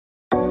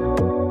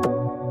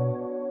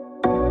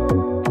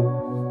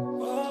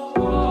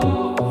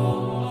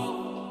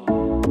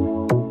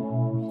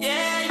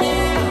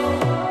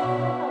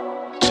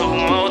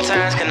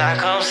I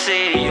come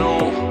see you.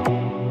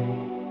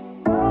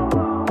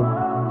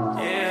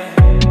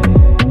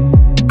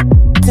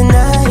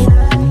 Tonight,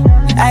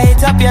 I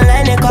hit up your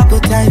line a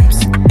couple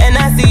times, and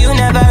I see you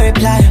never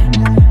reply.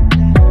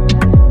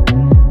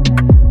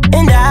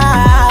 And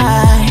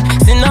I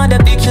seen all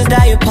the pictures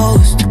that you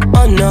post.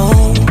 Oh no,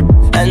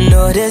 I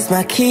noticed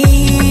my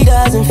key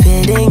doesn't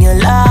fit in your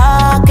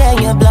lock, and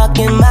you're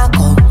blocking my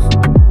call.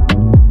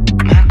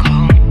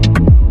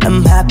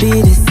 I'm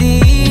happy to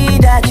see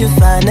that you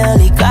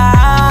finally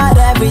got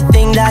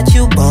everything that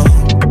you want.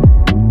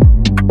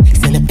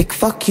 Send a big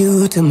fuck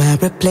you to my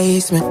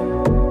replacement.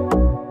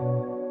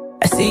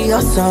 I see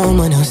you're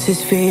someone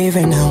else's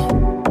favorite now.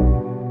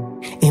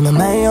 In my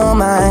mind, your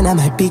mind, I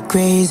might be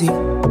crazy.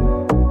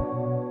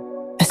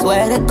 I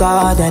swear to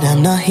God that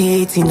I'm not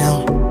hating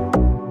now.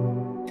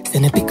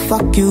 Send a big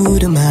fuck you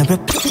to my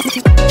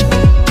replacement.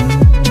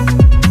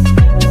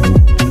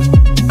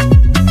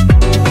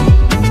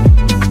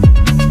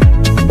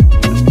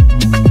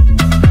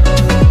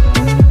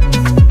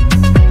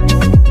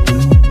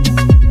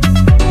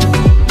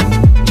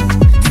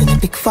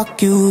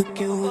 Fuck you.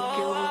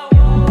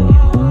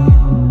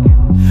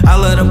 I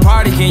love the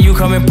party, can you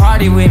come and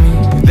party with me?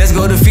 Let's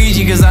go to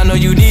Fiji, cause I know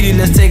you need it.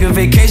 Let's take a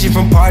vacation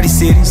from party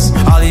cities.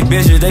 All these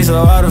bitches, they so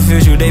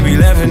artificial. They be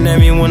laughing at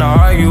me when I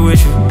argue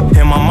with you.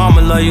 And my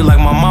mama love you like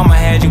my mama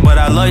had you, but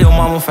I love your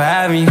mama for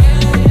having you.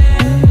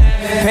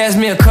 Pass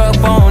me a cup,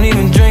 I don't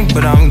even drink,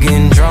 but I'm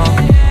getting drunk.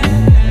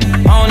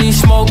 I don't need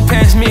smoke,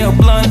 pass me a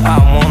blunt, I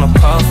wanna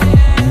puff.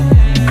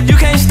 You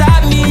can't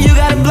stop me, you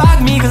gotta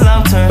block me, cause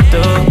I'm turned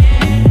up.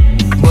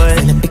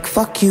 And a big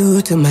fuck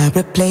you to my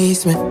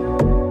replacement.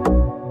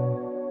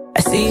 I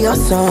see you're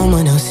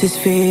someone else's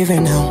favorite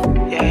now.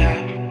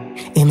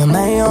 In my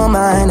mind, your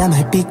mind, I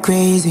might be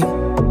crazy.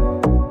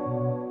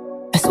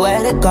 I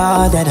swear to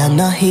God that I'm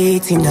not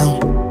hating now.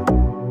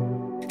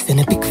 Send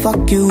a big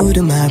fuck you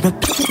to my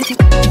replacement.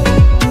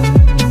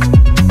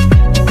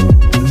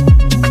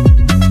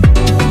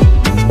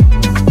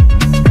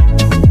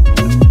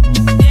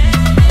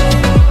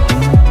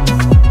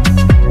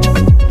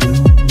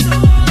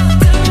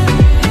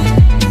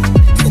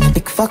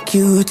 Fuck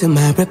you to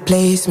my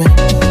replacement.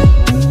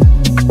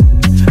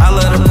 I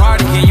love the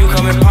party, can you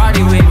come and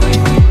party with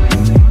me?